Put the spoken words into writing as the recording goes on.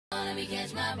me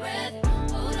catch my breath.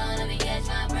 Hold on, let me catch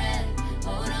my breath.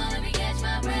 Hold on, let me catch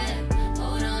my breath.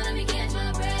 Hold on, let me catch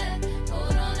my breath.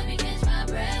 Hold on, let me catch my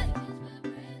breath.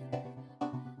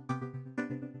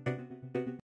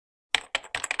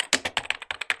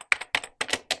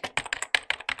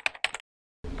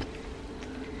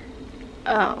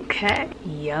 Okay,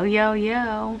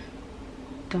 yo.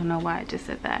 Don't know why I just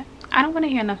said that. I don't want to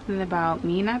hear nothing about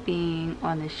me not being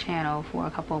on this channel for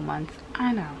a couple of months.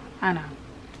 I know.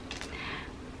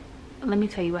 Let me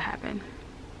tell you what happened.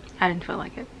 I didn't feel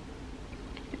like it.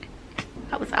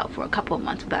 I was out for a couple of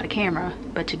months without a camera,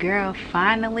 but your girl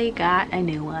finally got a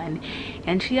new one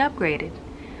and she upgraded.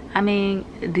 I mean,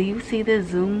 do you see the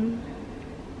zoom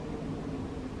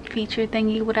feature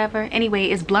thingy, whatever? Anyway,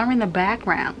 it's blurring the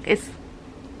background. It's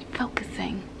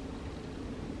focusing.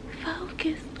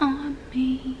 Focus on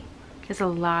me. There's a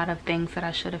lot of things that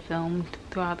I should have filmed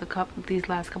throughout these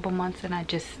last couple months, and I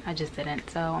just didn't.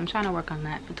 So I'm trying to work on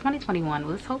that for 2021.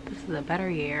 Let's hope this is a better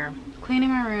year. Cleaning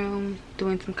my room,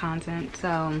 doing some content.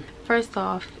 So first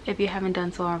off, if you haven't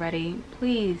done so already,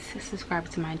 please subscribe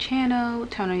to my channel,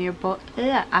 turn on your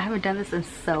I haven't done this in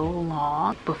so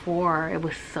long. Before it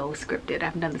was so scripted. I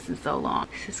haven't done this in so long.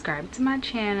 Subscribe to my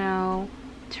channel,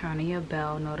 turn on your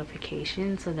bell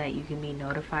notification so that you can be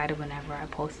notified whenever I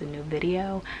post a new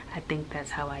video. I think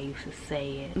that's how I used to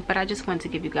say it. But I just wanted to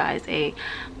give you guys a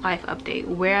life update,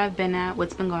 where I've been at,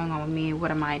 what's been going on with me,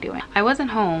 what am I doing. I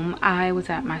wasn't home. I was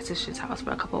at my sister's house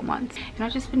for a couple of months and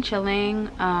I've just been chilling.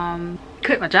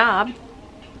 Quit my job,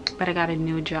 but I got a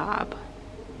new job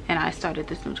and I started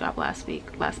this new job last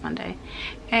Monday,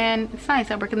 and it's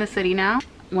nice. I work in the city now.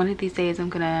 One of these days I'm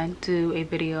gonna do a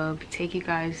video, take you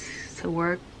guys to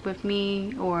work with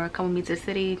me or come with me to the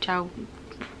city, ciao,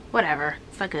 whatever.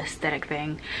 It's like an aesthetic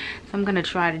thing, so I'm gonna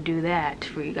try to do that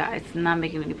for you guys. I'm not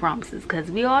making any promises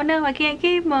because we all know I can't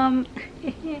keep them.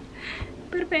 It's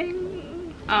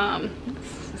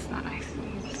not nice.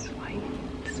 This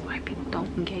is why people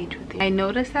don't engage with you. I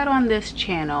noticed that on this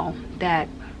channel that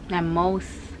most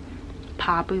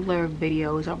popular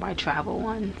videos are my travel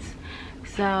ones.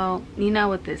 So you know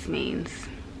what this means.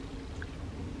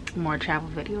 More travel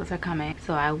videos are coming.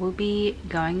 So I will be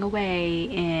going away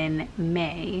in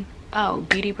May. Oh,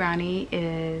 Beauty Brownie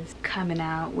is coming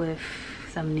out with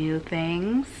some new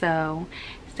things, so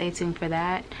stay tuned for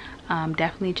that.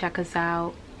 Definitely check us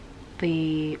out.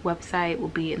 The website will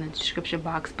be in the description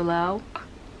box below.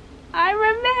 I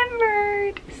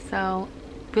remembered. So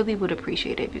really would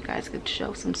appreciate it if you guys could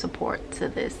show some support to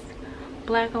this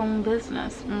Black-owned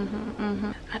business.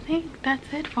 I think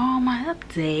that's it for all my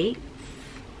updates.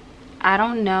 I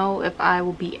don't know if I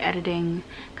will be editing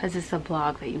because it's a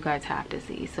vlog that you guys have to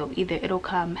see, so either it'll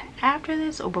come after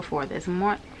this or before this.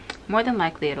 More than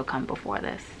likely it'll come before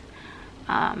this.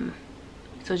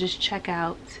 So just check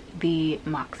out the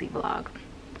Moxie vlog.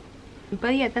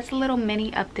 But yeah, that's a little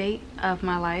mini update of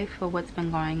my life, of what's been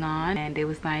going on, and it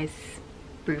was nice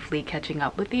briefly catching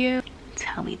up with you.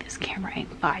 Tell me this camera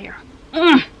ain't fire.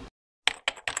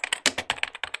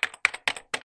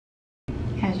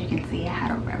 As you can see, I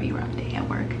had a very rough day at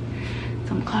work,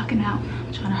 so I'm clocking out.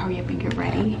 I'm trying to hurry up and get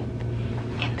ready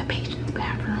in the patient's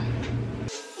bathroom.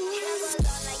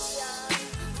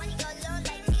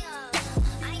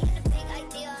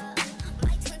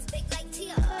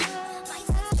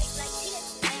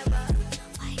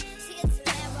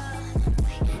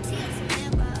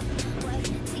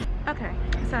 Okay,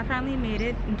 so I finally made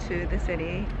it into the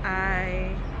city.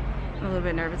 I'm a little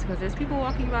bit nervous because there's people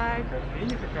walking by,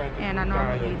 and I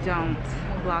normally don't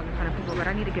vlog in front of people, but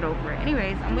I need to get over it.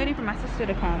 Anyways, I'm waiting for my sister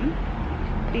to come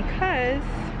because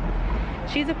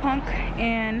she's a punk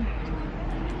and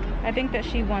I think that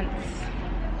she wants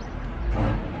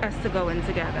us to go in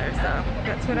together, so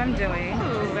that's what I'm doing.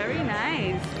 Ooh, very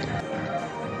nice.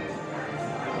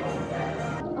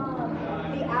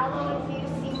 The aloe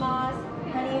infused sea moss,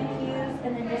 honey infused,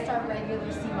 and then just our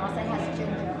regular sea moss that has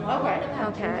ginger. Okay.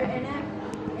 Ginger in it.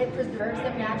 It preserves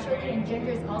them naturally, and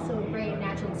ginger is also a great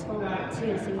natural exfoliant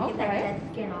too, so you get that dead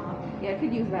skin off. Yeah, I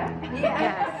could use that.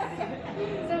 Yeah.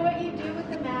 So what you do with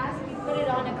the mask, you put it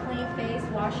on a clean face,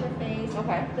 wash your face,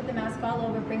 put the mask all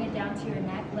over, bring it down to your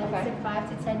neck, let it sit 5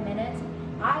 to 10 minutes.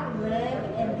 I live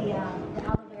in the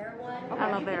aloe vera one.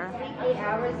 Aloe vera. 8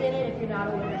 hours in it if you're not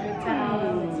allergic to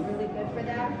aloe. It's really good for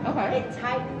that. It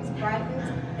tightens,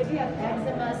 brightens. If you have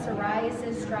eczema,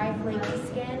 psoriasis, dry, flaky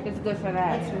skin, It's good for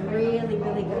that. it's really,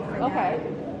 really good for that.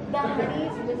 The honey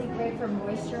is really great for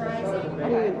moisturizing.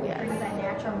 It brings that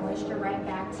natural moisture right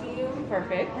back to you.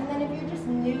 Perfect. And then if you're just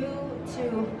new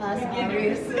to us,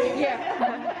 obviously,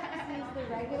 use the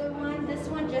regular one. This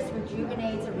one just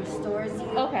rejuvenates and restores you.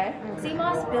 Okay. Sea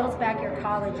moss builds back your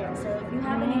collagen. So if you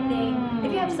have anything,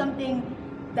 if you have something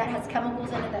that has chemicals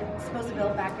in it that's supposed to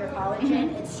build back your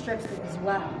collagen, it strips it as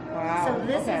well. Wow. So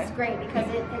this is great because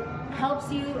it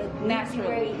helps you, it leaves you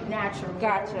where you naturally.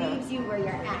 Gotcha. It leaves you where you're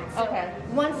at. So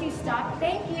once you stop,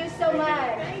 thank you so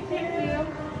much. Thank you.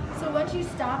 So once you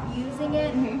stop using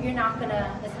it, you're not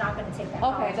gonna, it's not gonna take that.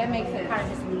 Okay, that makes sense. Kind of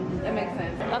just leave you there. That makes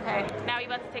sense. Okay, now we're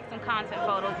about to take some content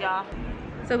photos, y'all.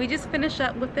 So we just finished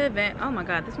up with the event. Oh my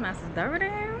God, this mess is dirty.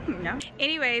 No.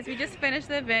 Anyways, we just finished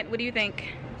the event. What do you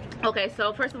think? Okay,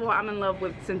 so first of all, I'm in love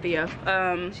with Cynthia.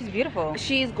 She's beautiful.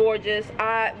 She's gorgeous.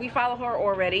 We follow her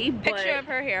already. But, picture of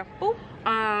her here. Boop.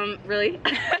 Really?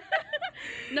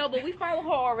 No, but we follow her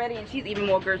already, and she's even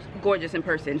more gorgeous in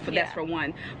person. That's for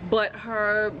one. But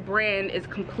her brand is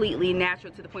completely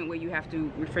natural to the point where you have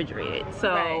to refrigerate it.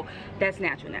 So that's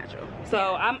natural.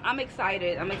 So I'm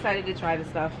excited. I'm excited to try this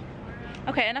stuff.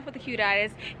 Okay, enough with the cute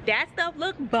eyes. That stuff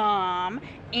look bomb,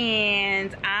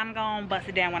 and I'm gonna bust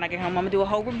it down when I get home. I'm gonna do a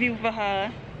whole review for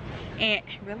her. And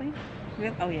really?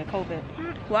 Oh yeah,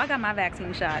 COVID. Well, I got my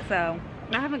vaccine shot, so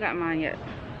I haven't got mine yet.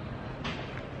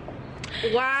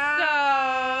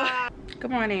 Wow. So,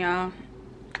 good morning, y'all.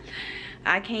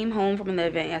 I came home from the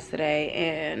event yesterday,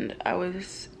 and I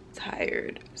was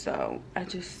tired, so I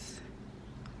just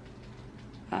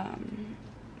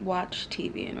watched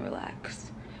TV and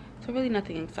relaxed. So really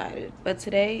nothing excited. But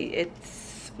today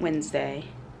it's Wednesday.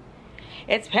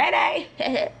 It's payday.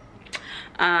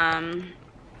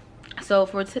 So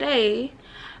for today,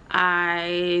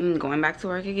 I'm going back to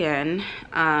work again.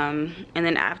 And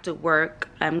then after work,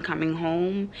 I'm coming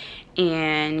home,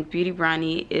 and Beauty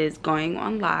Brownie is going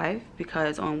on live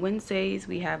because on Wednesdays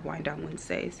we have Wind Down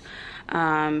Wednesdays.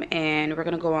 And we're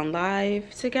gonna go on live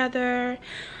together.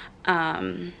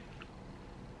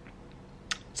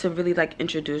 To really like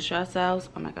introduce ourselves.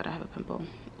 Oh my God, I have a pimple.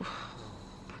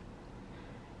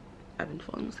 I've been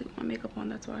falling asleep with my makeup on,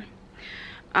 that's why.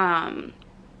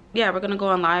 Yeah, we're gonna go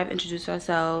on live, introduce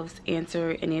ourselves,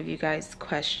 answer any of you guys'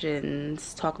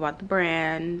 questions, talk about the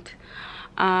brand,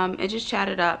 and just chat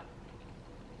it up.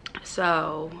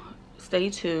 So stay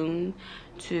tuned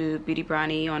to Beauty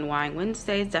Brownie on Wine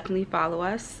Wednesdays. Definitely follow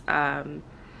us.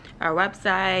 Our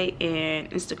website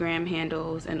and Instagram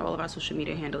handles and all of our social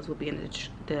media handles will be in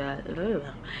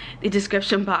the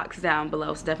description box down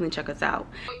below, so definitely check us out.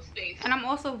 And I'm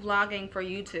also vlogging for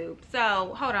YouTube.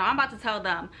 So hold on, I'm about to tell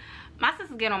them. My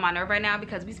sister's getting on my nerve right now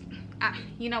because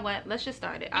you know what? Let's just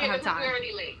start it. I don't have time. We're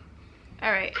already late.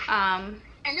 All right. And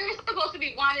you're supposed to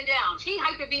be winding down. She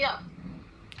hyped me up.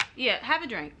 Yeah, have a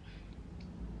drink.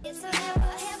 I'm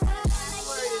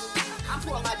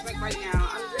pouring my drink right now.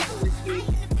 I'm drinking whiskey.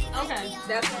 Okay.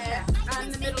 That's okay.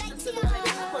 I'm the middle sister.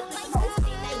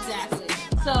 Exactly.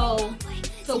 So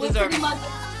we're pretty much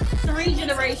 3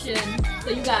 generations. So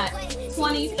you got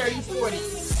 20s, 30s,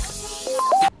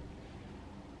 40s.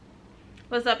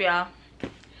 What's up, y'all?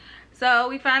 So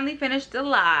we finally finished the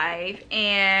live,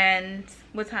 and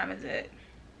what time is it?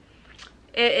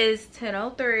 It is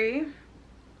 10:03.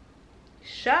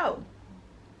 Show.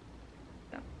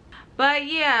 But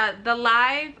yeah, the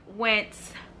live went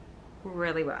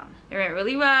really well. It went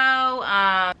really well.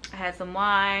 I had some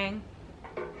wine.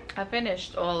 I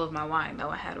finished all of my wine though.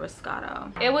 I had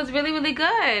Roscato. It was really, really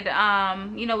good.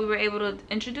 You know, we were able to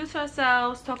introduce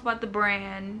ourselves, talk about the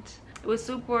brand. It was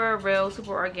super real,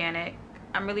 super organic.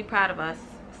 I'm really proud of us.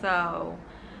 So,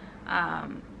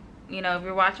 you know, if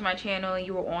you're watching my channel and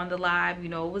you were on the live, you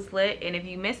know it was lit. And if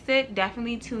you missed it,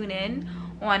 definitely tune in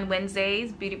on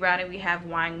Wednesdays. Beauty Brownie, we have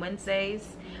Wine Wednesdays.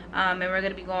 And we're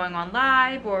going to be going on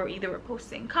live, or either we're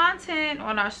posting content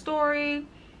on our story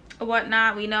or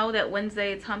whatnot. We know that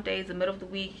Wednesday, it's hump day, it's the middle of the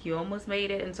week. You almost made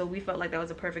it. And so we felt like that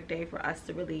was a perfect day for us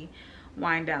to really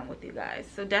wind down with you guys.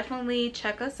 So definitely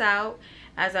check us out.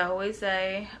 As I always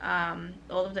say,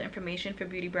 all of the information for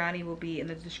Beauty Brownie will be in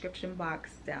the description box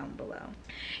down below.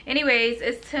 Anyways,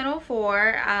 it's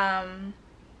 10:04.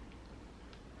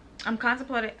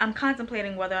 I'm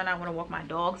contemplating whether or not I want to walk my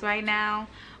dogs right now,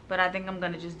 but I think I'm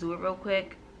gonna just do it real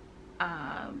quick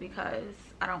because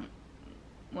I don't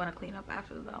want to clean up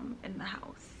after them in the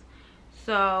house.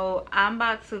 So I'm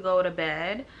about to go to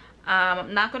bed.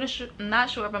 I'm not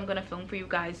sure if I'm gonna film for you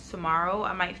guys tomorrow.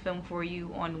 I might film for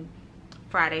you on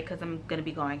Friday because I'm gonna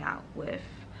be going out with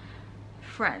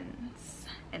friends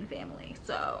and family.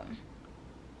 So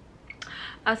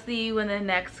I'll see you in the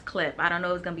next clip. I don't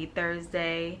know if it's gonna be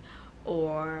Thursday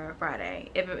or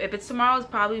Friday. If it's tomorrow, it's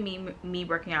probably me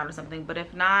working out or something, but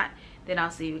if not, then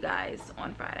I'll see you guys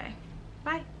on Friday.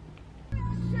 Bye.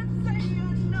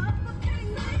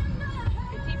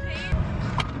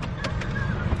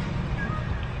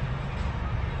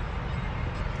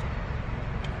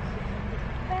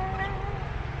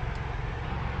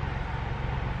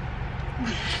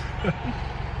 Say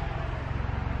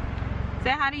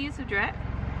hi to YouTube, Drat.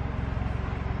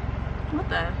 What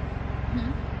the?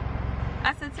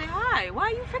 I said say hi. Why are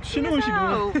you fixing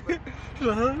yourself?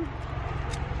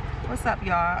 What's up,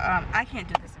 y'all? I can't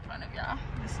do this in front of y'all.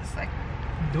 This is like...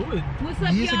 Do it. What's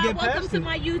up, y'all? Welcome to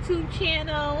my YouTube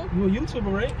channel. You're a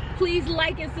YouTuber, right? Please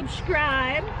like and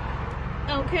subscribe.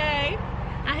 Okay?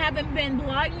 I haven't been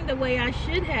blogging the way I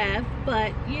should have,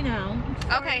 but you know.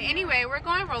 Okay, anyway, we're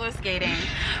going roller skating.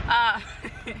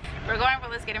 We're going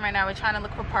roller skating right now. We're trying to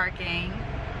look for parking.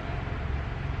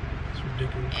 It's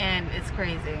ridiculous. And it's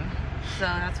crazy. So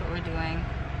that's what we're doing.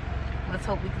 Let's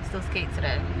hope we can still skate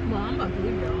today. Well, I'm about to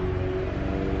leave y'all.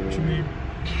 What you mean?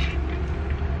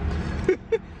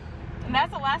 And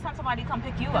that's the last time somebody come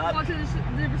pick you up. I'm going to the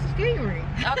skating rink.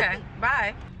 Okay,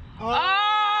 bye. Oh!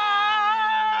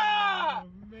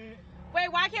 Man. Wait,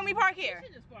 why can't we park here? We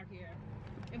should just park here.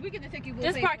 If we get the ticket, we'll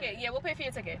Just pay park for it. Yeah, we'll pay for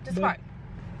your ticket. Just But- park.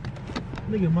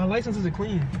 Nigga, my license isn't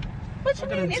clean. What you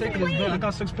mean? It's I clean.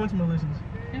 got 6 points on my license.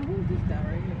 And who's this guy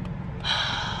right here?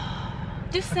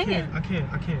 Just sing it. I can't.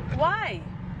 Why?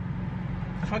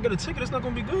 If I get a ticket, it's not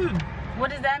gonna be good. What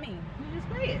does that mean? You just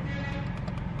pay it.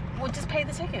 Well, just pay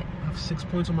the ticket. I have 6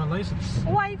 points on my license.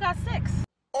 Why you got 6?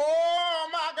 Oh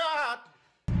my God!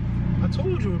 I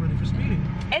told you already for speeding.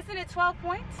 Isn't it 12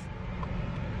 points?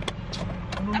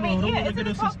 I I mean, yeah, isn't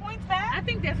it 12 points bad? I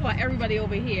think that's why everybody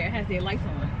over here has their lights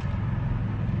on.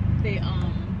 They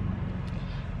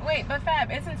Wait, but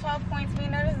Fab, isn't 12 points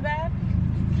mean that it's bad?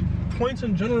 Points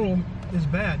in general is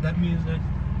bad. That means that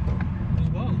it's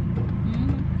well.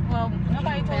 Well,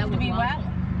 nobody told you to be wild.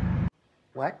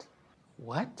 What?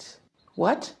 What?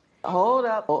 Hold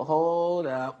up. Oh, hold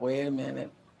up. Wait a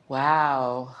minute.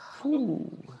 Wow. Ooh.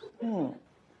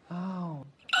 Oh.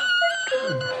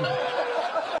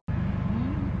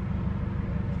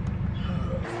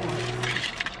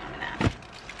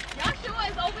 y'all sure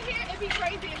it's over here? It'd be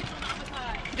crazy if it's on the other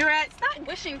side. Duret, stop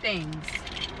wishing things.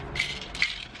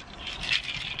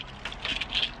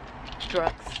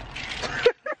 Drugs.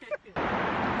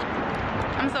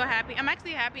 I'm so happy. I'm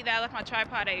actually happy that I left my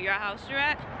tripod at your house,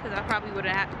 Duret, because I probably would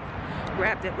have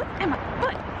grabbed it. What in my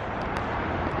foot?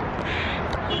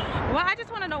 Well, I just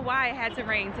want to know why it had to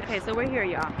rain. Okay, so we're here,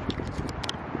 y'all.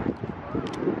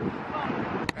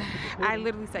 I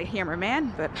literally say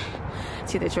hammerman, but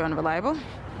see that you're unreliable. No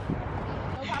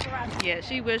paparazzi. Yeah,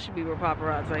 she wished we were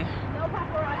paparazzi. No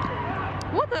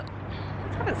paparazzi. What the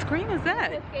type of scream is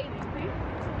that? Just skating, see?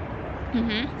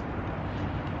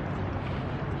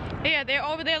 Yeah, they're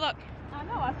over there, look. I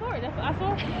know, I saw it.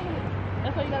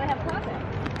 That's why you gotta have contact.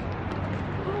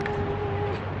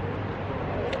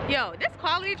 Yo, this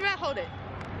quality dress, hold it.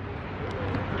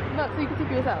 Look, so you can see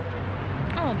for yourself.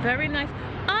 Oh, very nice.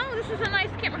 Oh, this is a nice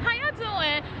camera. How y'all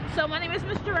doing? So my name is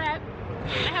Mr. Rap.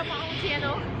 I have my own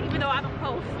channel, even though I don't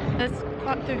post. Let's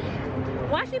walk through.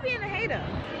 Why she being a hater?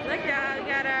 Look, y'all, we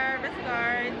got our wrist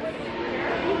guards.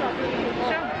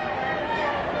 Show.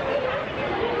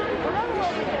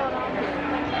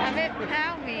 I meant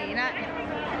tell me, not.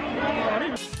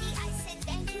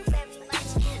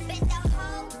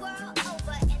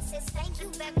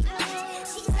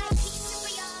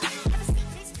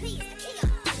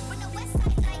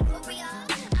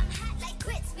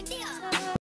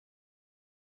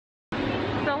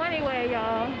 So anyway,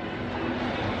 y'all,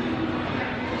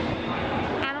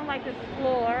 I don't like this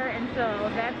floor, and so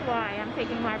that's why I'm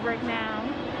taking my break now,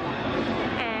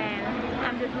 and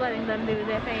I'm just letting them do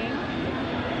their thing.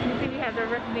 You see we have the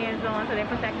wristbands on, so they're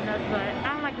protecting us, but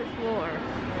I don't like this floor.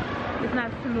 It's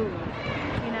not smooth,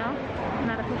 you know? It's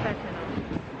not a professional.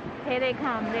 Here they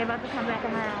come. They're about to come back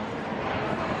around.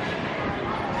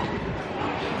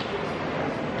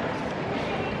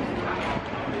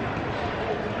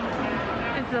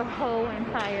 It's the whole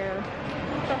entire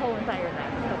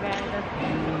mess, okay? That's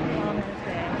all I'm gonna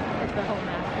say. It's the whole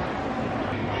mess.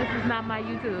 This is not my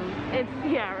YouTube. It's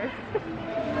Ciara's.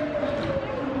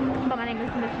 But my name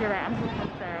is Miss Rat. I'm just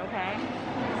sister, okay?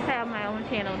 I have my own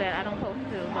channel that I don't post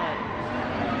to, but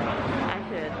I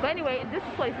should. But anyway, this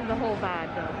place is a whole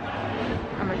vibe, though.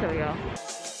 I'm gonna show y'all.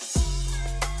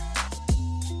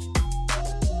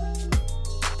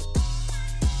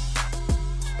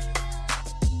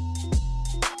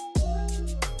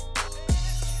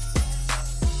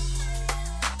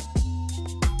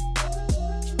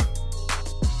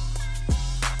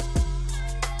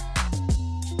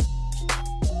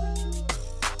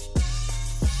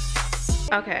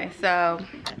 Okay, so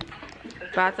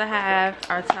about to have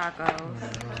our tacos.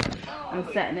 I'm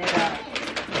setting it up.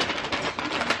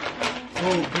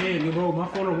 Oh, damn, yo, bro, my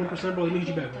phone on 1%, bro. It needs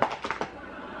you back, bro.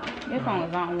 Your phone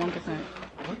is on 1%.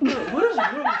 What is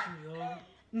wrong with you,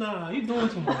 yo? Nah, you doing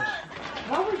too much.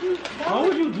 Why would you? Why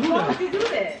would you do Why that? would you do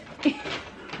that?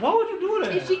 Why would you do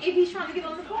that? If he's trying to get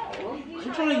on the phone.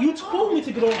 You told me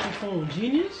to get off the phone,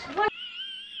 genius. What?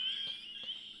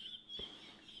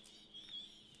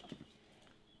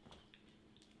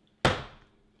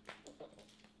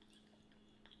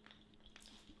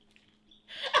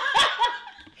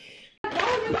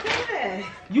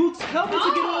 You tell me to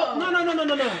get off. No.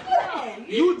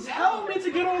 You tell me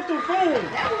to get off the phone.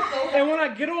 And when I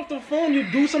get off the phone, you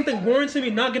do something warranting me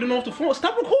not getting off the phone.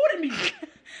 Stop recording me.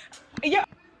 Yeah.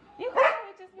 You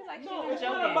just be like, no, it's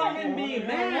not about him being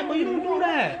mad, but you don't do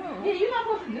that. Yeah, you're not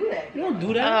supposed to do that. You don't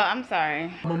do that. I'm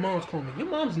sorry. My mom's calling me. Your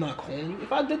mom's not calling you.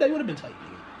 If I did that, you would have been tight.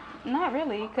 Not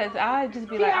really, because I'd just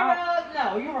be like,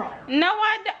 no, you're wrong. No,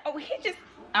 I don't. Oh, he just,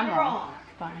 I'm wrong.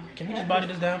 Fine. Can you just body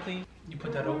this down, please? You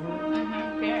put that over?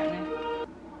 Apparently.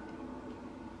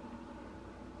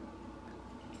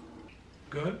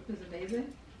 Good? It's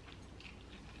amazing.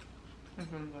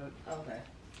 Okay.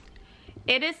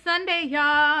 It is Sunday,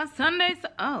 y'all. Sunday.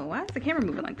 Oh, why is the camera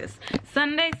moving like this?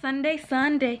 Sunday.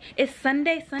 It's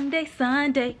Sunday.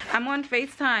 I'm on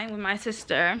FaceTime with my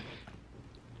sister.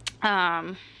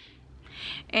 And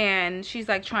she's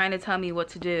like trying to tell me what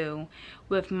to do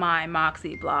with my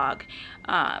Moxie blog.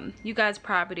 You guys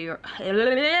probably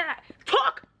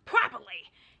talk properly.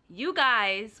 You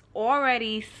guys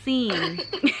already seen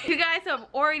you guys have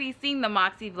already seen the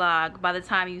Moxie vlog by the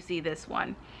time you see this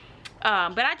one.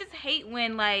 But I just hate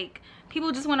when like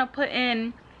people just want to put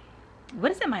in,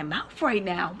 what is in my mouth right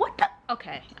now? What the?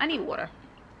 Okay, I need water.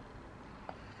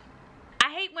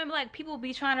 I hate when like people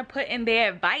be trying to put in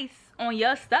their advice on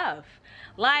your stuff.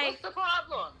 Like, what's the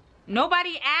problem?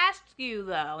 Nobody asked you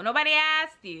though. Nobody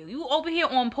asked you. You over here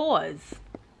on pause.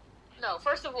 No,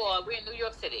 first of all, we're in New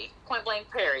York City. Point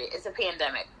blank period. It's a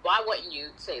pandemic. Why wouldn't you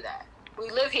say that? We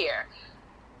live here.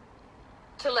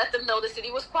 To let them know the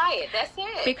city was quiet. That's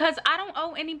it. Because I don't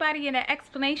owe anybody an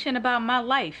explanation about my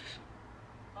life.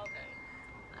 Okay.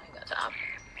 I ain't got time.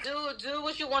 Do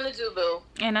what you want to do, boo.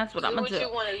 And that's what I'm gonna do. Do what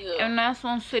you want to do. And that's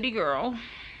on City Girl.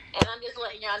 And I'm just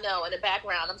letting y'all know in the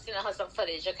background, I'm sending her some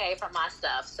footage, okay, from my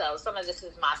stuff. So some of this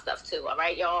is my stuff too, all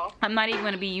right, y'all? I'm not even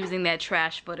gonna be using that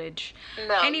trash footage.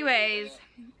 No. Anyways,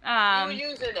 you were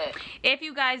using it. If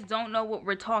you guys don't know what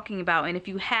we're talking about, and if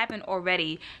you haven't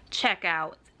already, check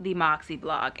out the Moxie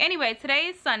blog. Anyway, today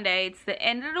is Sunday. It's the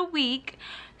end of the week,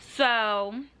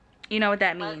 so you know what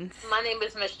that means. My name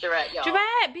is Miss Jarrett, y'all.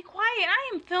 Jarrett, be quiet.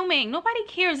 I am filming. Nobody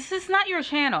cares. This is not your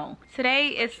channel. Today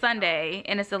is Sunday,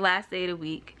 and it's the last day of the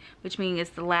week, which means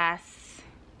it's the last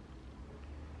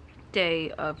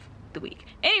day of the week.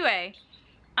 Anyway,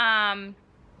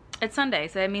 it's Sunday,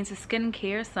 so that means it's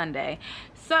skincare Sunday.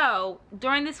 So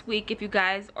during this week, if you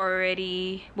guys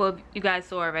already, well, you guys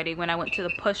saw already when I went to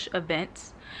the push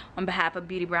event on behalf of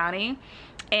Beauty Brownie,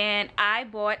 and I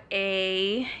bought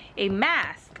a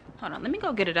mask. Hold on, let me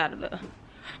go get it out of the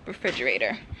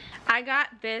refrigerator. I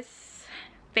got this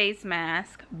face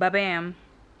mask, ba-bam.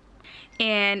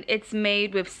 And it's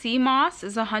made with sea moss.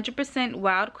 It's 100%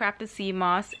 wild crafted sea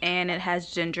moss, and it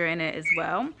has ginger in it as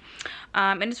well.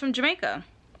 And it's from Jamaica.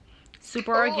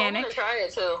 Super organic. I'm gonna try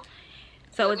it too.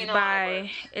 So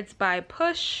it's by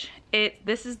Push.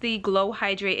 This is the Glow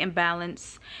Hydrate and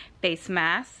Balance face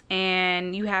mask,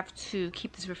 and you have to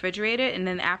keep this refrigerated, and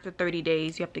then after 30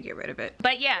 days you have to get rid of it.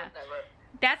 But yeah,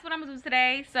 that's what I'm gonna do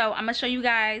today. So I'm gonna show you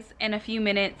guys in a few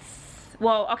minutes.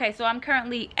 Well, okay, so I'm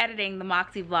currently editing the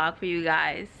Moxie vlog for you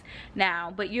guys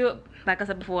now, but like I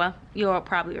said before, you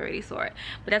probably already saw it.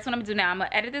 But that's what I'm gonna do now. I'm gonna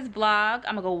edit this vlog,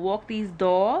 I'm gonna go walk these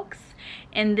dogs,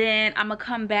 and then I'm gonna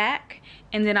come back,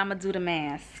 and then I'm gonna do the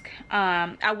mask.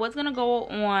 I was gonna go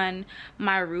on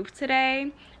my roof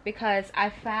today because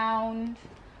I found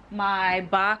my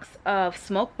box of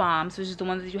smoke bombs, which is the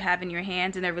ones that you have in your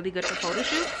hands, and they're really good for photo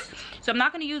shoots. So I'm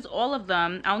not going to use all of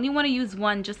them. I only want to use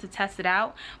one just to test it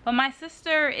out. But my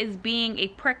sister is being a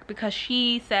prick because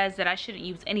she says that I shouldn't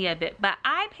use any of it, but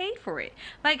I paid for it.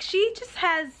 Like, she just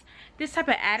has this type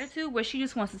of attitude where she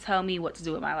just wants to tell me what to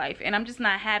do with my life, and I'm just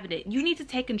not having it. You need to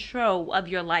take control of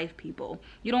your life, people.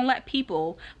 You don't let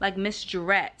people like Miss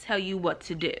Jarrett tell you what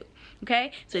to do.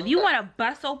 Okay, so if you want to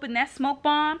bust open that smoke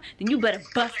bomb, then you better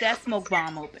bust that smoke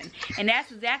bomb open. And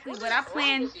that's exactly what I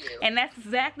plan. And that's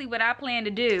exactly what I plan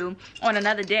to do on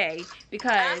another day,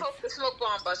 because I hope the smoke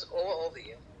bomb busts all over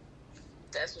you.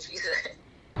 That's what she said.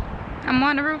 I'm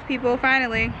on the roof, people.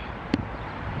 Finally.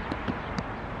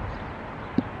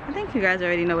 I think you guys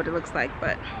already know what it looks like,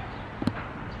 but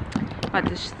I'm about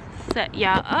to set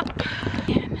y'all up.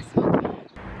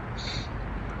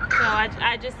 So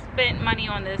I just spent money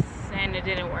on this and it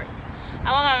didn't work.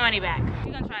 I want my money back.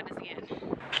 We're gonna try this again.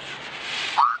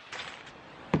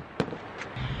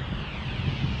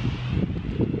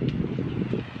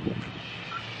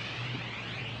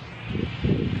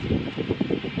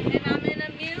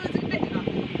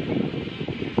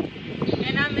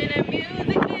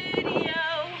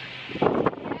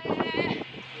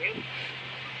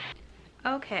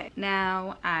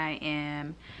 now I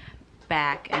am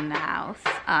back in the house.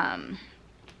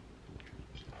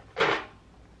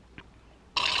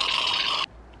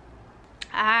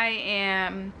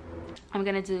 I'm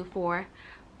gonna do for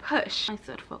push. I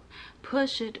said for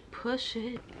push it.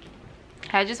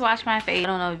 I just washed my face. I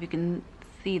don't know if you can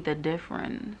see the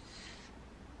difference.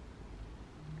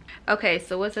 Okay,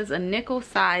 so it says a nickel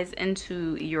size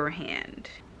into your hand.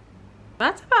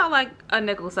 That's about like a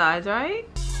nickel size, right?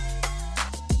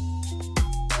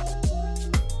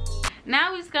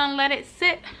 Now we're just gonna let it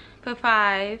sit for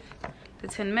 5 to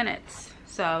 10 minutes.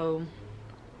 So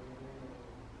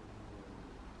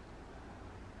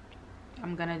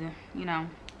I'm gonna, you know,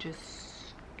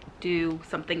 just do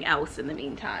something else in the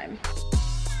meantime.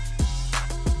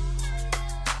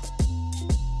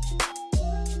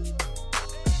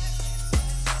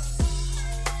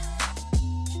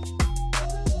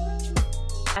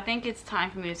 I think it's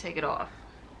time for me to take it off.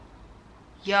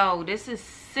 Yo, this is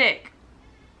sick.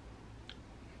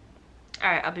 All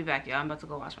right, I'll be back, y'all. I'm about to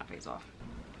go wash my face off.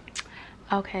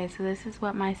 Okay, so this is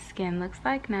what my skin looks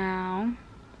like now.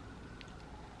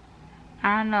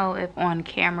 I don't know if on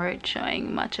camera it's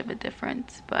showing much of a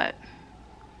difference, but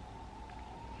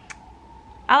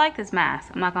I like this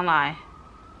mask, I'm not gonna lie,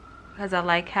 because I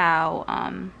like how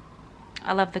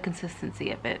I love the consistency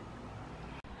of it.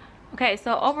 Okay,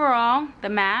 so overall the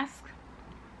mask,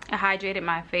 it hydrated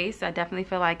my face. I definitely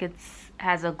feel like it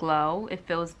has a glow. It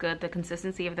feels good. The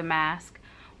consistency of the mask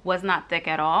was not thick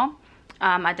at all.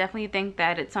 I definitely think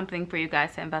that it's something for you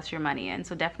guys to invest your money in.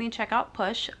 So definitely check out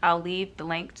Push. I'll leave the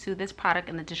link to this product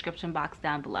in the description box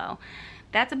down below.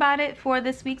 That's about it for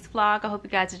this week's vlog. I hope you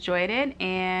guys enjoyed it,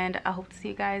 and I hope to see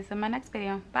you guys in my next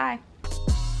video. Bye.